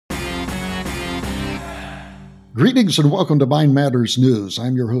Greetings and welcome to Mind Matters News.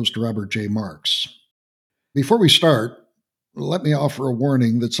 I'm your host, Robert J. Marks. Before we start, let me offer a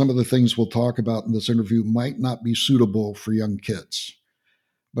warning that some of the things we'll talk about in this interview might not be suitable for young kids,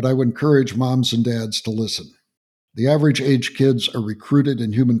 but I would encourage moms and dads to listen. The average age kids are recruited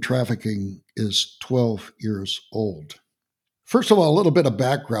in human trafficking is 12 years old. First of all, a little bit of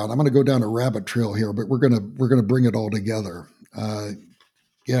background. I'm going to go down a rabbit trail here, but we're going to bring it all together.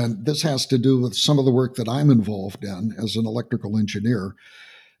 And this has to do with some of the work that I'm involved in as an electrical engineer.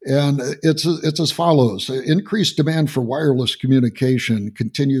 And it's as follows. Increased demand for wireless communication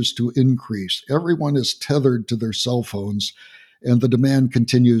continues to increase. Everyone is tethered to their cell phones, and the demand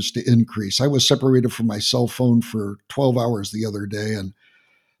continues to increase. I was separated from my cell phone for 12 hours the other day, and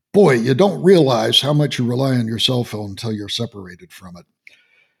boy, you don't realize how much you rely on your cell phone until you're separated from it.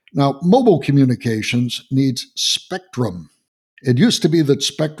 Now, mobile communications needs spectrum. It used to be that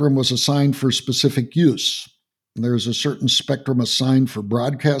spectrum was assigned for specific use. There's a certain spectrum assigned for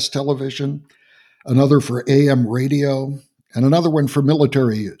broadcast television, another for AM radio, and another one for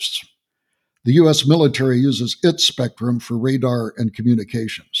military use. The U.S. military uses its spectrum for radar and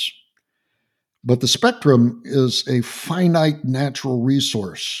communications. But the spectrum is a finite natural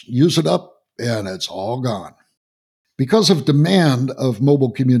resource. Use it up, and it's all gone. Because of demand of mobile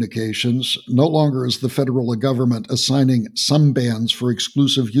communications, no longer is the federal government assigning some bands for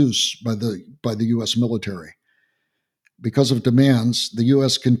exclusive use by the U.S. military. Because of demands, the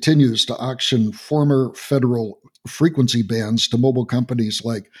U.S. continues to auction former federal frequency bands to mobile companies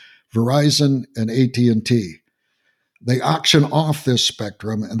like Verizon and AT&T. They auction off this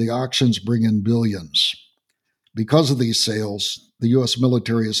spectrum, and the auctions bring in billions. Because of these sales, the U.S.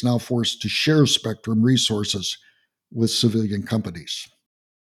 military is now forced to share spectrum resources with civilian companies.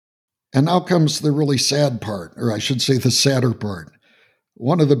 And now comes the really sad part, or I should say the sadder part.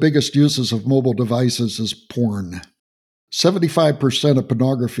 One of the biggest uses of mobile devices is porn. 75% of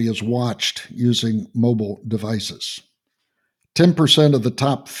pornography is watched using mobile devices. 10% of the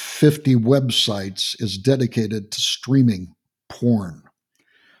top 50 websites is dedicated to streaming porn.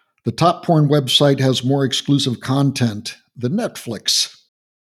 The top porn website has more exclusive content than Netflix.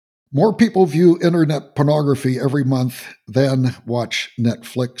 More people view internet pornography every month than watch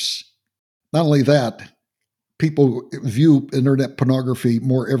Netflix. Not only that, people view internet pornography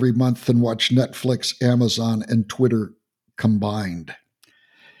more every month than watch Netflix, Amazon, and Twitter combined.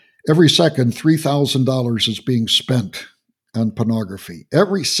 Every second, $3,000 is being spent on pornography.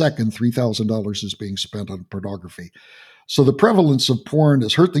 Every second, $3,000 is being spent on pornography. So the prevalence of porn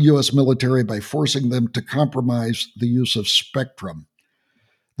has hurt the U.S. military by forcing them to compromise the use of spectrum.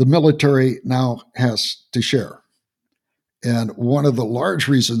 The military now has to share. And one of the large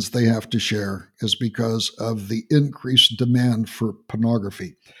reasons they have to share is because of the increased demand for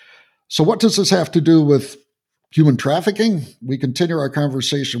pornography. So what does this have to do with human trafficking? We continue our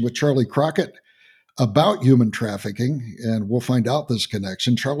conversation with Charlie Crockett about human trafficking, and we'll find out this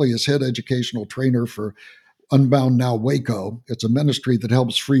connection. Charlie is head educational trainer for Unbound Now Waco. It's a ministry that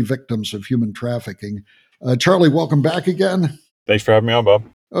helps free victims of human trafficking. Charlie, welcome back again. Thanks for having me on, Bob.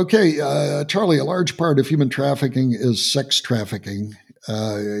 Okay, Charlie, a large part of human trafficking is sex trafficking.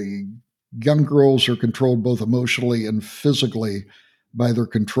 Young girls are controlled both emotionally and physically by their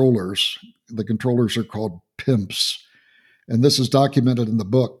controllers. The controllers are called pimps. And this is documented in the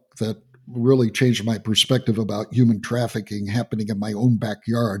book that really changed my perspective about human trafficking happening in my own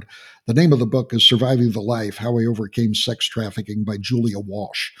backyard. The name of the book is Surviving the Life, How I Overcame Sex Trafficking by Julia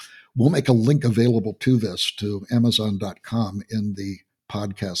Walsh. We'll make a link available to this to Amazon.com in the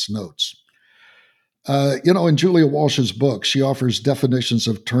podcast notes. In Julia Walsh's book, she offers definitions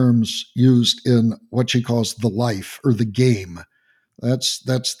of terms used in what she calls the life or the game. That's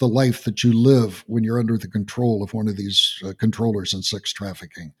the life that you live when you're under the control of one of these controllers in sex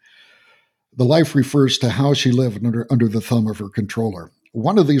trafficking. The life refers to how she lived under the thumb of her controller.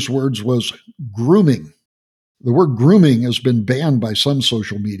 One of these words was grooming. The word grooming has been banned by some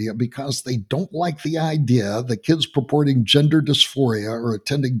social media because they don't like the idea that kids purporting gender dysphoria or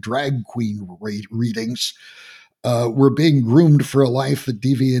attending drag queen readings were being groomed for a life that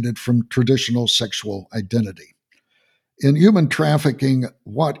deviated from traditional sexual identity. In human trafficking,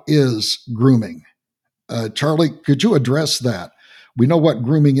 what is grooming? Charlie, could you address that? We know what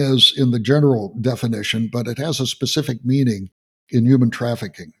grooming is in the general definition, but it has a specific meaning in human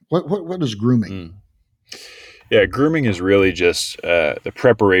trafficking. What is grooming? Yeah, grooming is really just the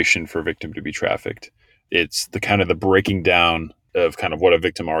preparation for a victim to be trafficked. It's the kind of the breaking down of kind of what a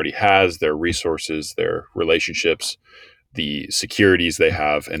victim already has, their resources, their relationships, the securities they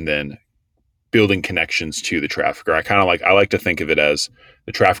have, and then building connections to the trafficker. I like to think of it as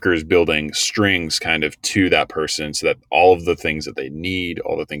the trafficker is building strings kind of to that person, so that all of the things that they need,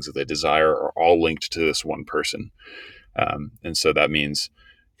 all the things that they desire, are all linked to this one person. And so that means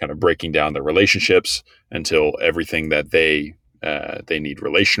kind of breaking down the relationships until everything that they need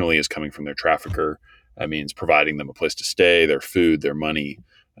relationally is coming from their trafficker. That means providing them a place to stay, their food, their money,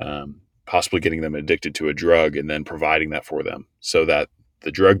 possibly getting them addicted to a drug, and then providing that for them, so that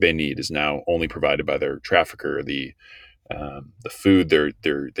the drug they need is now only provided by their trafficker. The food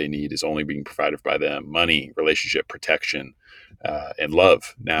they need is only being provided by them. Money, relationship, protection, and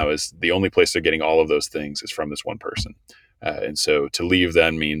love now is the only place they're getting all of those things is from this one person. And so to leave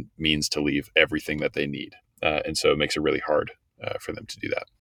then means to leave everything that they need. And so it makes it really hard for them to do that.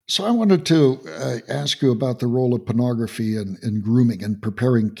 So I wanted to ask you about the role of pornography in grooming and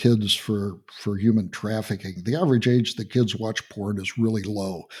preparing kids for human trafficking. The average age that kids watch porn is really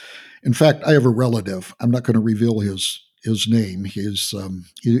low. In fact, I have a relative. I'm not going to reveal his name. He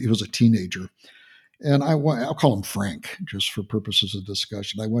was a teenager, and I'll call him Frank just for purposes of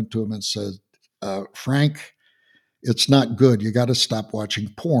discussion. I went to him and said, Frank, it's not good. You got to stop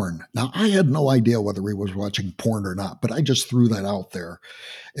watching porn. Now, I had no idea whether he was watching porn or not, but I just threw that out there.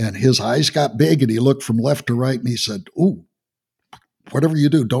 And his eyes got big and he looked from left to right and he said, "Ooh, whatever you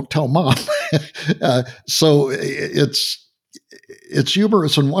do, don't tell mom." So it's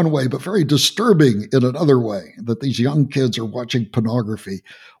humorous in one way, but very disturbing in another way that these young kids are watching pornography.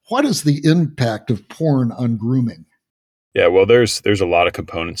 What is the impact of porn on grooming? Yeah, well, there's a lot of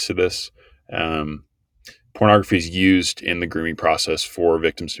components to this. Um, Pornography is used in the grooming process for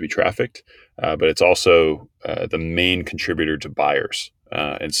victims to be trafficked, but it's also the main contributor to buyers.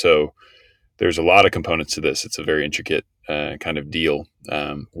 And so there's a lot of components to this. It's a very intricate kind of deal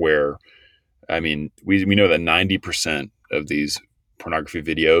where, I mean, we know that 90% of these pornography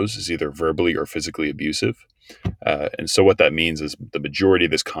videos is either verbally or physically abusive. And so what that means is the majority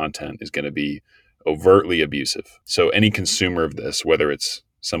of this content is going to be overtly abusive. So any consumer of this, whether it's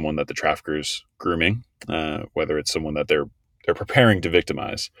someone that the trafficker is grooming, whether it's someone that they're preparing to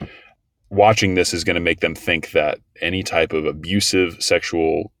victimize, watching this is going to make them think that any type of abusive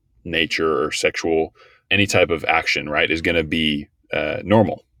sexual nature or sexual any type of action, right, is going to be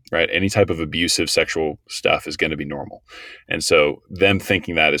normal. Right, any type of abusive sexual stuff is going to be normal, and so them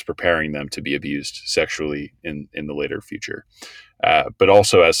thinking that is preparing them to be abused sexually in the later future. But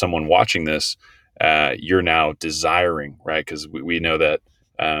also, as someone watching this, you're now desiring, right? Because we know that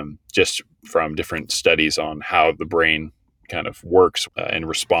just from different studies on how the brain kind of works and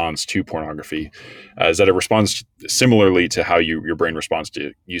responds to pornography, is that it responds similarly to how your brain responds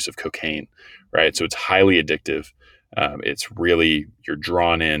to use of cocaine, right? So it's highly addictive. It's really, you're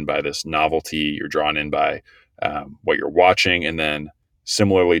drawn in by this novelty. You're drawn in by what you're watching, and then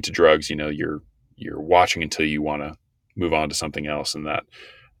similarly to drugs, you're watching until you want to move on to something else, and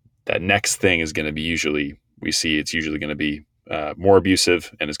that next thing is going to be it's usually going to be more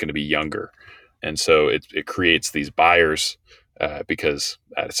abusive, and it's going to be younger, and so it creates these buyers because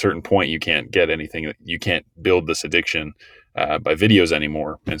at a certain point you can't get anything, you can't build this addiction by videos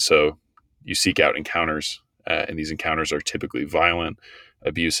anymore, and so you seek out encounters, and these encounters are typically violent,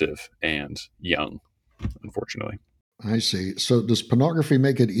 abusive, and young, unfortunately. I see. So does pornography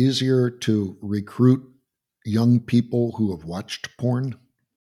make it easier to recruit young people who have watched porn?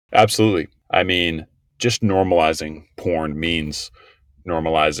 Absolutely. I mean, just normalizing porn means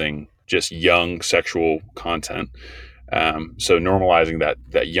normalizing just young sexual content. So normalizing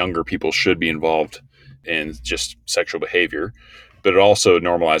that younger people should be involved in just sexual behavior, but it also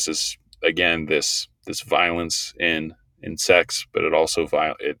normalizes again this violence in sex, but it also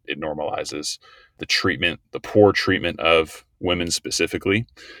it normalizes the poor treatment of women specifically.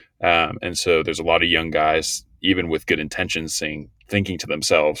 And so there's a lot of young guys, even with good intentions, thinking to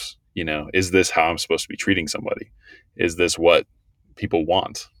themselves, is this how I'm supposed to be treating somebody? Is this what people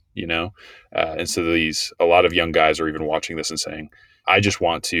want? And so a lot of young guys are even watching this and saying, I just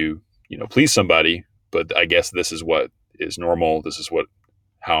want to, please somebody, but I guess this is what is normal. This is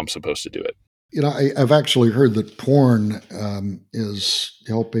how I'm supposed to do it. I've actually heard that porn is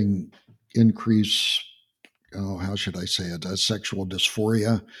helping increase, oh, how should I say it, sexual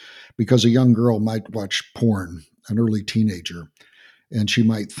dysphoria, because a young girl might watch porn, an early teenager, and she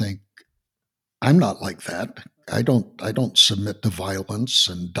might think, I'm not like that. I don't submit to violence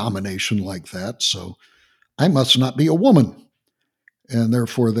and domination like that, so I must not be a woman. And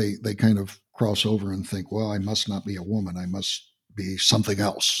therefore they kind of cross over and think, well, I must not be a woman. I must be something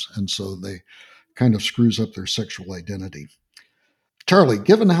else. And so they kind of screws up their sexual identity. Charlie,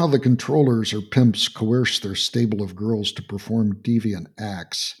 given how the controllers or pimps coerce their stable of girls to perform deviant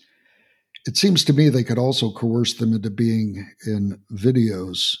acts, It seems to me they could also coerce them into being in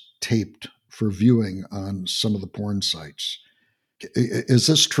videos taped for viewing on some of the porn sites. Is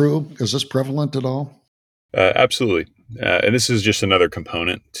this true? Is this prevalent at all? Absolutely. And this is just another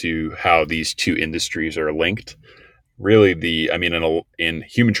component to how these two industries are linked. Really, in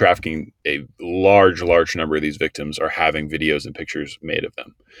human trafficking, a large number of these victims are having videos and pictures made of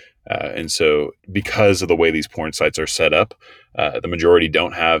them. And so, because of the way these porn sites are set up, the majority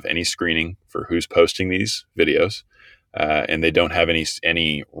don't have any screening for who's posting these videos, and they don't have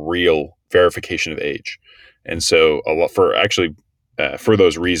any real verification of age. And so, a lot for actually for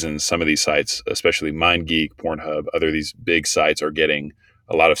those reasons, some of these sites, especially MindGeek, Pornhub, other these big sites, are getting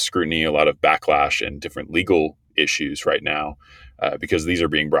a lot of scrutiny, a lot of backlash, and different legal issues right now because these are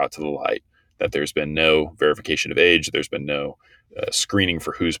being brought to the light. That there's been no verification of age, there's been no screening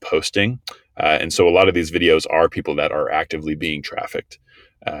for who's posting, and so a lot of these videos are people that are actively being trafficked.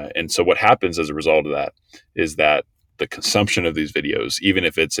 And so what happens as a result of that is that the consumption of these videos, even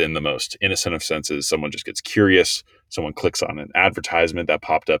if it's in the most innocent of senses, someone just gets curious, someone clicks on an advertisement that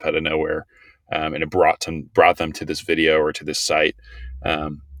popped up out of nowhere, and it brought them to this video or to this site.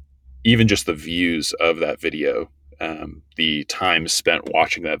 Um, Even just the views of that video, the time spent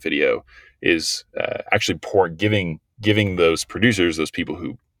watching that video is actually giving those producers, those people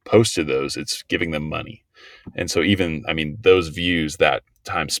who posted those, it's giving them money. And so even, those views, that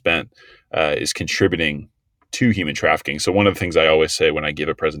time spent, is contributing to human trafficking. So one of the things I always say when I give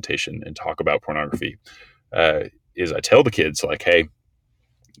a presentation and talk about pornography uh, is I tell the kids, like, hey,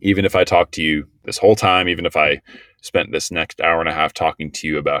 even if I talk to you this whole time, even if I spent this next hour and a half talking to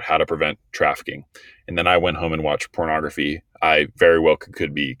you about how to prevent trafficking, and then I went home and watched pornography, I very well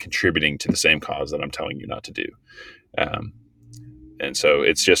could be contributing to the same cause that I'm telling you not to do. Um, and so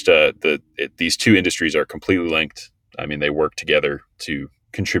it's just these two industries are completely linked. They work together to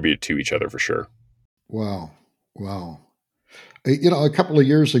contribute to each other for sure. Wow. Wow. A couple of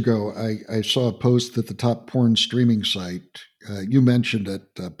years ago, I saw a post that the top porn streaming site, you mentioned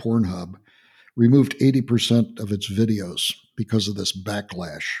it, Pornhub, removed 80% of its videos because of this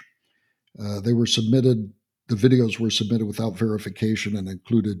backlash. They were submitted, the videos were submitted without verification and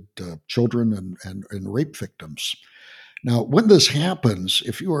included children and rape victims. Now, when this happens,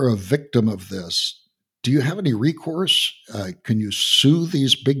 if you are a victim of this, do you have any recourse? Can you sue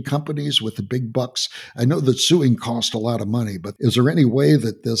these big companies with the big bucks? I know that suing costs a lot of money, but is there any way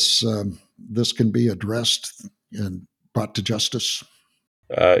that this can be addressed and brought to justice?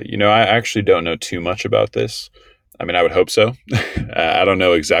 I actually don't know too much about this. I would hope so. I don't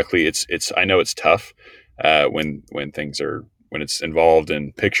know exactly. I know it's tough when things are when it's involved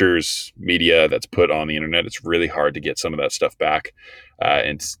in pictures, media that's put on the internet. It's really hard to get some of that stuff back,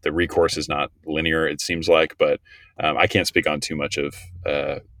 and the recourse is not linear. It seems like, but I can't speak on too much of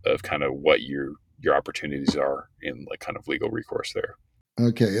kind of what your opportunities are in like kind of legal recourse there.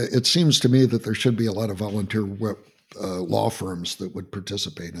 Okay, it seems to me that there should be a lot of volunteer law firms that would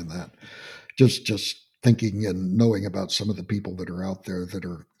participate in that. Just thinking and knowing about some of the people that are out there that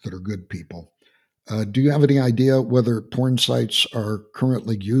are good people. Do you have any idea whether porn sites are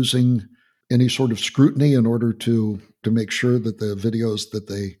currently using any sort of scrutiny in order to make sure that the videos that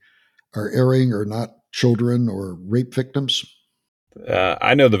they are airing are not children or rape victims?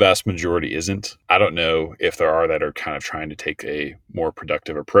 I know the vast majority isn't. I don't know if there are that are kind of trying to take a more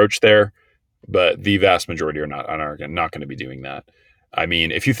productive approach there, but the vast majority are not going to be doing that.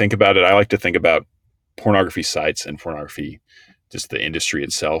 If you think about it, I like to think about pornography sites and pornography, just the industry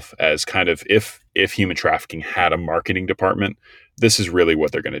itself, as kind of if human trafficking had a marketing department, this is really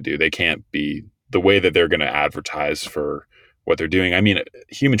what they're going to do. They can't be the way that they're going to advertise for what they're doing.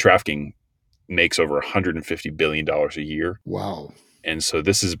 Human trafficking makes over $150 billion a year, Wow. and so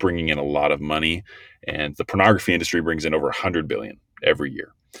this is bringing in a lot of money, and the pornography industry brings in over 100 billion every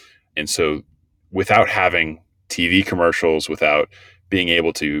year. And so without having TV commercials, without being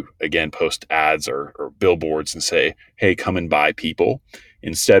able to again post ads or billboards and say, hey, come and buy people,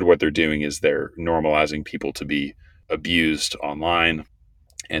 instead what they're doing is they're normalizing people to be abused online,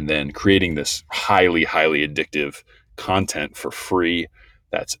 and then creating this highly addictive content for free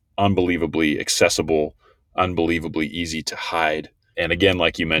that's unbelievably accessible, unbelievably easy to hide. And again,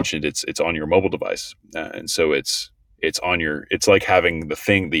 like you mentioned, it's on your mobile device, and so it's like having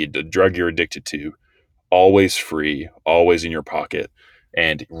the drug you're addicted to, always free, always in your pocket,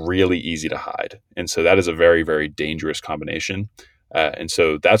 and really easy to hide. And so that is a very dangerous combination. And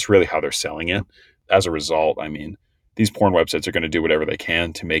so that's really how they're selling it. As a result, these porn websites are going to do whatever they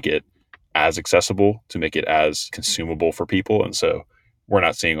can to make it as accessible, to make it as consumable for people. And so we're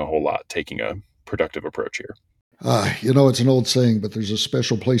not seeing a whole lot taking a productive approach here. It's an old saying, but there's a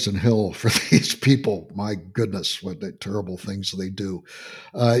special place in hell for these people. My goodness, what the terrible things they do.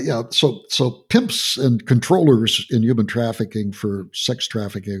 Yeah, so pimps and controllers in human trafficking for sex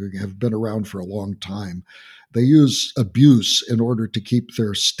trafficking have been around for a long time. They use abuse in order to keep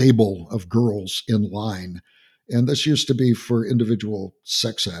their stable of girls in line. And this used to be for individual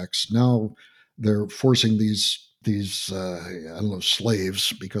sex acts. Now they're forcing these I don't know,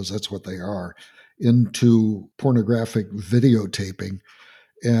 slaves, because that's what they are, into pornographic videotaping.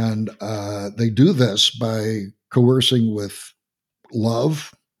 And they do this by coercing with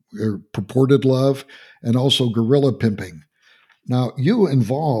love, or purported love, and also guerrilla pimping. Now, you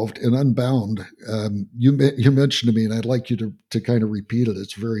involved in Unbound, you mentioned to me, and I'd like you to kind of repeat it.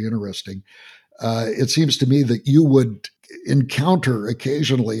 It's very interesting. It seems to me that you would encounter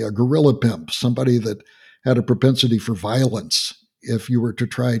occasionally a guerrilla pimp, somebody that had a propensity for violence, if you were to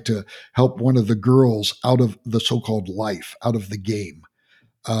try to help one of the girls out of the so called life, out of the game.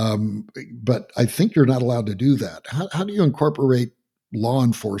 But I think you're not allowed to do that. How do you incorporate law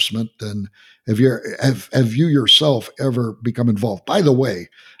enforcement? And have you yourself ever become involved? By the way,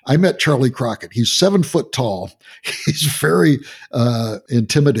 I met Charlie Crockett. He's 7 foot tall. He's very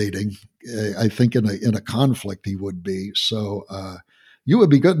intimidating. I think in a conflict he would be. So you would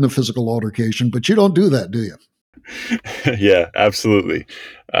be good in a physical altercation, but you don't do that, do you? Yeah, absolutely.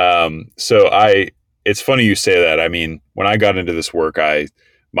 So it's funny you say that. I mean, when I got into this work,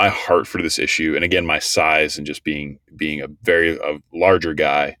 my heart for this issue, and again, my size and just being a larger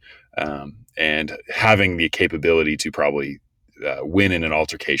guy, and having the capability to probably win in an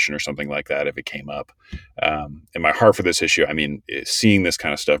altercation or something like that if it came up. And my heart for this issue, I mean, seeing this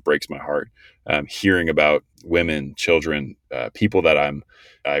kind of stuff breaks my heart. Hearing about women, children, people that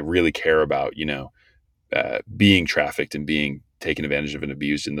I really care about, being trafficked and being taken advantage of and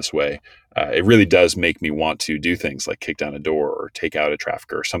abused in this way, it really does make me want to do things like kick down a door or take out a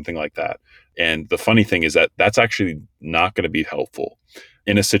trafficker or something like that. And the funny thing is that that's actually not going to be helpful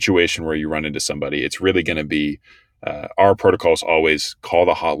in a situation where you run into somebody. It's really going to be our protocols always call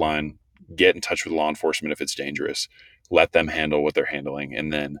the hotline, get in touch with law enforcement if it's dangerous, let them handle what they're handling,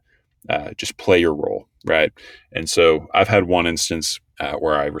 and then just play your role, right? And so I've had one instance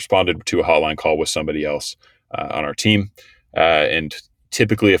where I responded to a hotline call with somebody else on our team. And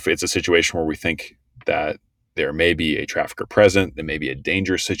typically, if it's a situation where we think that there may be a trafficker present, there may be a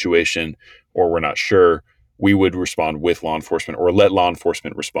dangerous situation, or we're not sure, we would respond with law enforcement or let law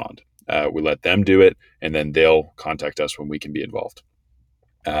enforcement respond. We let them do it, and then they'll contact us when we can be involved.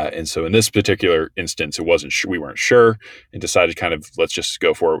 And so in this particular instance, it wasn't we weren't sure, and decided kind of let's just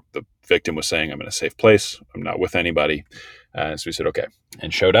go for it. The victim was saying, "I'm in a safe place. I'm not with anybody." So we said, "Okay,"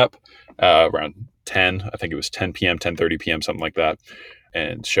 and showed up around 10. I think it was 10 p.m., 10:30 p.m., something like that,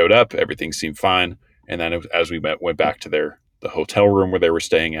 and showed up. Everything seemed fine. And then as we went back to the hotel room where they were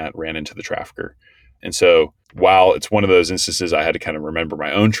staying at, ran into the trafficker. And so while it's one of those instances, I had to kind of remember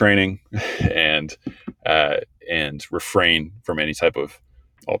my own training and and refrain from any type of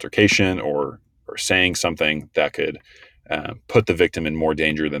altercation or saying something that could put the victim in more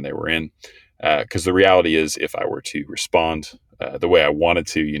danger than they were in. Because the reality is, if I were to respond the way I wanted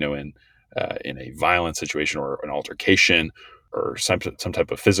to, in a violent situation or an altercation or some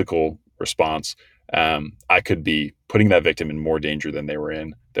type of physical response, I could be putting that victim in more danger than they were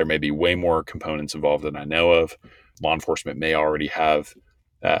in. There may be way more components involved than I know of. Law enforcement may already have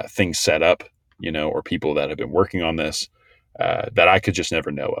things set up, or people that have been working on this that I could just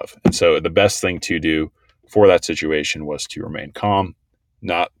never know of. And so the best thing to do for that situation was to remain calm,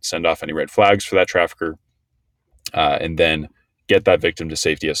 not send off any red flags for that trafficker, and then get that victim to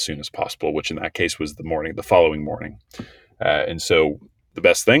safety as soon as possible, which in that case was the following morning. And so the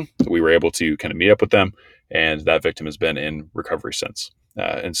best thing, we were able to kind of meet up with them, and that victim has been in recovery since.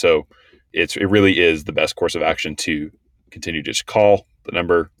 And so it really is the best course of action to continue to just call the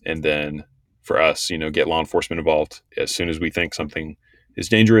number, and then for us, get law enforcement involved as soon as we think something is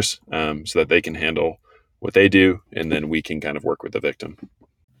dangerous, so that they can handle what they do, and then we can kind of work with the victim.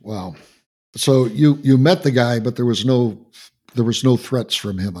 Wow. So you met the guy, but there was no threats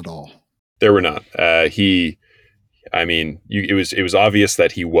from him at all. There were not. It was obvious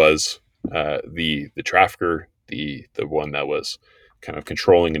that he was the trafficker, the one that was kind of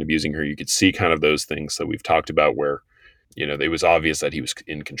controlling and abusing her. You could see kind of those things that we've talked about, where it was obvious that he was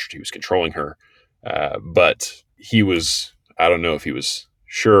controlling her, but he was. I don't know if he was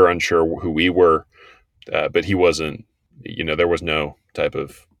sure or unsure who we were, but he wasn't. There was no type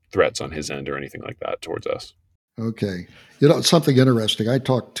of threats on his end or anything like that towards us. Okay. Something interesting. I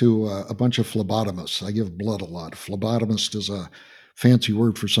talked to a bunch of phlebotomists. I give blood a lot. Phlebotomist is a fancy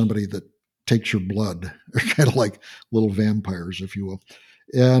word for somebody that takes your blood. They're kind of like little vampires, if you will.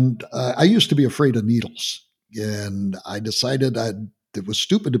 And I used to be afraid of needles, and I decided it was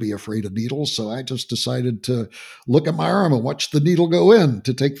stupid to be afraid of needles. So I just decided to look at my arm and watch the needle go in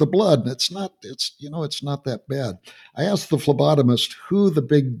to take the blood. And it's not that bad. I asked the phlebotomist who the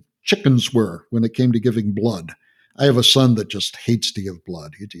big chickens were when it came to giving blood. I have a son that just hates to give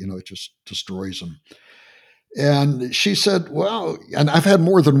blood. It just destroys him. And she said, well, and I've had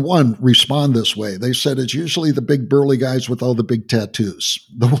more than one respond this way. They said it's usually the big burly guys with all the big tattoos,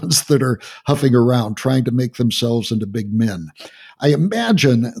 the ones that are huffing around trying to make themselves into big men. I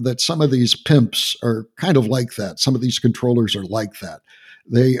imagine that some of these pimps are kind of like that. Some of these controllers are like that.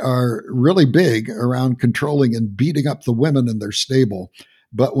 They are really big around controlling and beating up the women in their stable.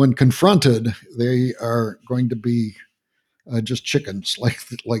 But when confronted, they are going to be just chickens, like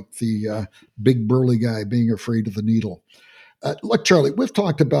the big burly guy being afraid of the needle. Look, Charlie, we've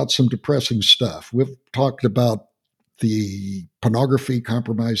talked about some depressing stuff. We've talked about the pornography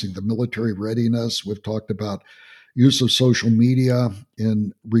compromising the military readiness. We've talked about use of social media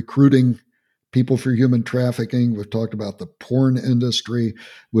in recruiting people for human trafficking. We've talked about the porn industry.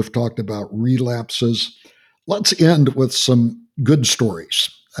 We've talked about relapses. Let's end with some good stories.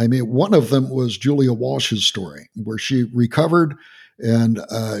 I mean, one of them was Julia Walsh's story, where she recovered and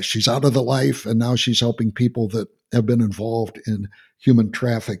she's out of the life, and now she's helping people that have been involved in human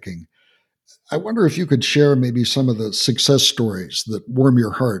trafficking. I wonder if you could share maybe some of the success stories that warm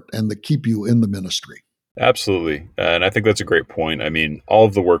your heart and that keep you in the ministry. Absolutely. And I think that's a great point. I mean, all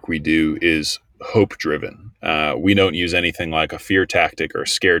of the work we do is hope driven. We don't use anything like a fear tactic or a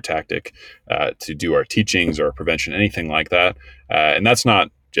scare tactic to do our teachings or our prevention, anything like that. And that's not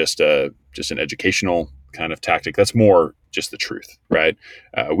just an educational kind of tactic. That's more just the truth, right?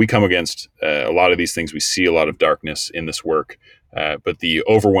 We come against a lot of these things. We see a lot of darkness in this work, but the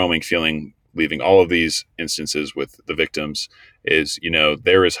overwhelming feeling leaving all of these instances with the victims is,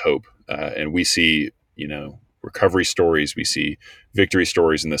 there is hope. And we see recovery stories, we see victory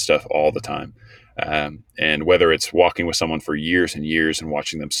stories in this stuff all the time. And whether it's walking with someone for years and years and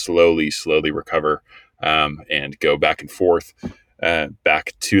watching them slowly recover and go back and forth,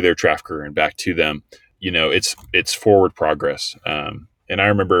 back to their trafficker and back to them, it's forward progress. And I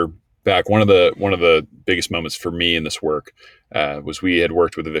remember back one of the biggest moments for me in this work was we had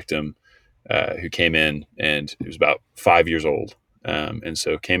worked with a victim who came in and he was about 5 years old. And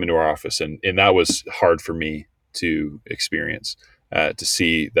so came into our office, and that was hard for me to experience, to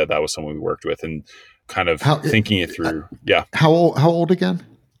see that was someone we worked with, and kind of How thinking it through. Yeah, how old again?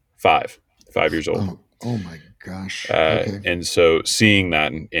 five years old. Oh my gosh. Okay. And so seeing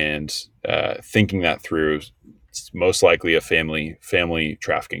that and thinking that through, it's most likely a family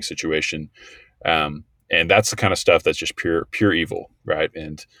trafficking situation, and that's the kind of stuff that's just pure evil, right?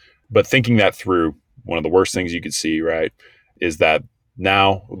 But thinking that through, one of the worst things you could see, right, is that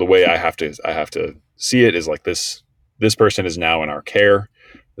now the way I have to see it is like this person is now in our care.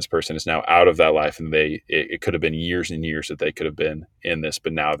 This person is now out of that life, and it could have been years and years that they could have been in this,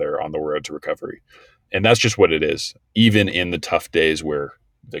 but now they're on the road to recovery. And that's just what it is. Even in the tough days where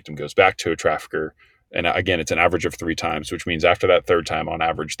the victim goes back to a trafficker, and again, it's an average of 3 times, which means after that third time, on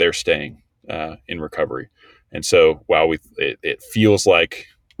average, they're staying in recovery. And so while it feels like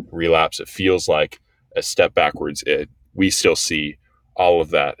relapse, it feels like a step backwards, we still see all of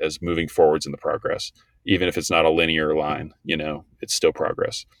that as moving forwards in the progress. Even if it's not a linear line, it's still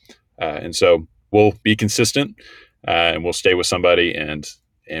progress. And so we'll be consistent, and we'll stay with somebody, and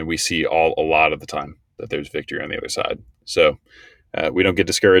we see a lot of the time that there's victory on the other side. So we don't get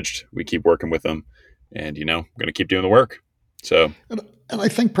discouraged. We keep working with them, and we're going to keep doing the work. So, and I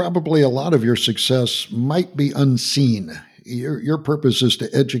think probably a lot of your success might be unseen. Your purpose is to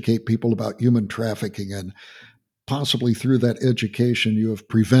educate people about human trafficking, and possibly through that education, you have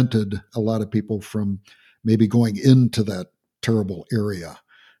prevented a lot of people from maybe going into that terrible area.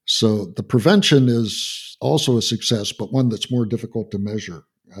 So the prevention is also a success, but one that's more difficult to measure,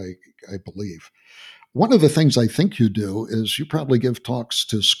 I believe. One of the things I think you do is you probably give talks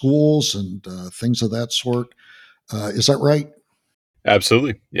to schools and things of that sort. Is that right?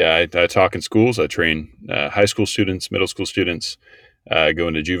 absolutely, yeah. I talk in schools. I train high school students, middle school students. Go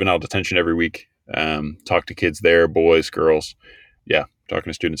into juvenile detention every week. Talk to kids there, boys, girls. Yeah, talking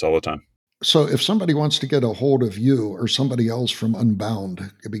to students all the time. So, if somebody wants to get a hold of you or somebody else from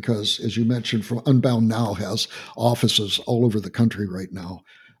Unbound, because as you mentioned, from Unbound now has offices all over the country right now,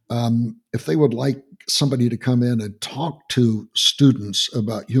 if they would like somebody to come in and talk to students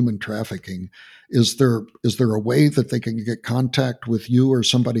about human trafficking, is there a way that they can get contact with you or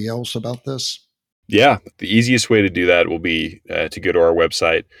somebody else about this? Yeah, the easiest way to do that will be to go to our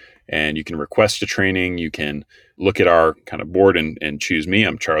website and you can request a training. You can look at our kind of board and choose me.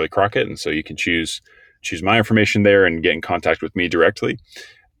 I'm Charlie Crockett, and so you can choose my information there and get in contact with me directly.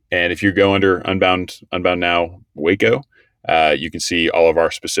 And if you go under Unbound Now Waco, you can see all of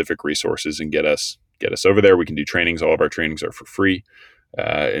our specific resources and get us over there. We can do trainings. All of our trainings are for free.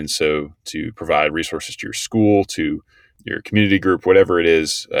 And so to provide resources to your school, to your community group, whatever it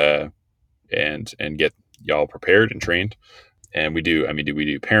is, and get y'all prepared and trained. And we do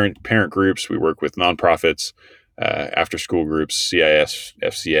parent groups. We work with nonprofits, after school groups, CIS,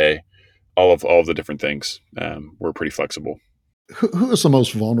 FCA, all of the different things. We're pretty flexible. Who is the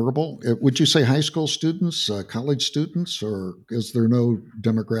most vulnerable? Would you say high school students, college students, or is there no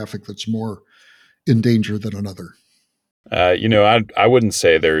demographic that's more in danger than another? I wouldn't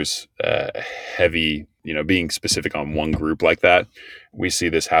say there's heavy, being specific on one group like that. We see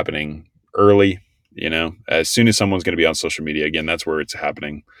this happening early, as soon as someone's going to be on social media, again, that's where it's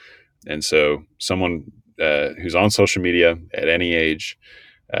happening. And so someone who's on social media at any age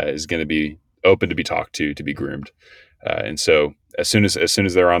is going to be open to be talked to be groomed. And so as soon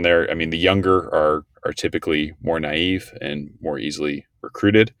as they're on there, I mean, the younger are typically more naive and more easily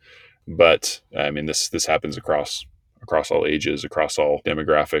recruited. But I mean, this happens across all ages, across all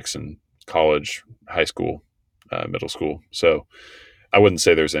demographics, and college, high school, middle school. So I wouldn't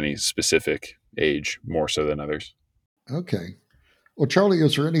say there's any specific age more so than others. Okay. Well, Charlie,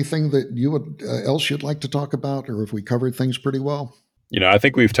 is there anything that you would else you'd like to talk about, or if we covered things pretty well? I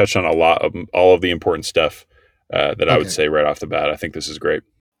think we've touched on all of the important stuff that I would Okay. say right off the bat. I think this is great.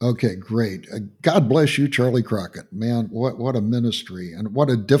 Okay, great. God bless you, Charlie Crockett. Man, what a ministry, and what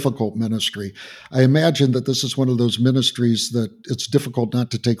a difficult ministry. I imagine that this is one of those ministries that it's difficult not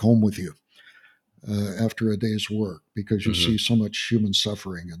to take home with you after a day's work, because you Mm-hmm. see so much human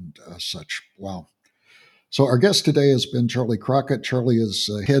suffering and such. Wow. So our guest today has been Charlie Crockett. Charlie is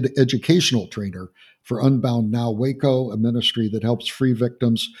a head educational trainer for Unbound Now Waco, a ministry that helps free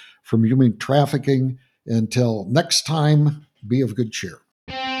victims from human trafficking. Until next time, be of good cheer.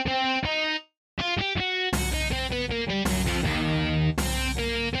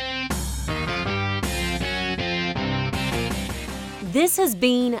 This has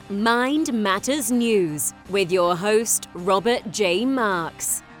been Mind Matters News with your host, Robert J.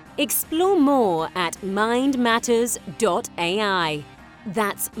 Marks. Explore more at mindmatters.ai.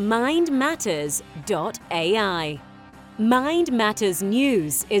 That's mindmatters.ai. Mind Matters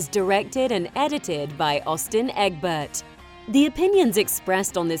News is directed and edited by Austin Egbert. The opinions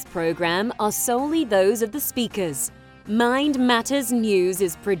expressed on this program are solely those of the speakers. Mind Matters News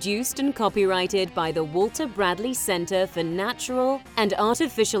is produced and copyrighted by the Walter Bradley Center for Natural and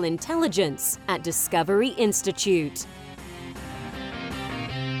Artificial Intelligence at Discovery Institute.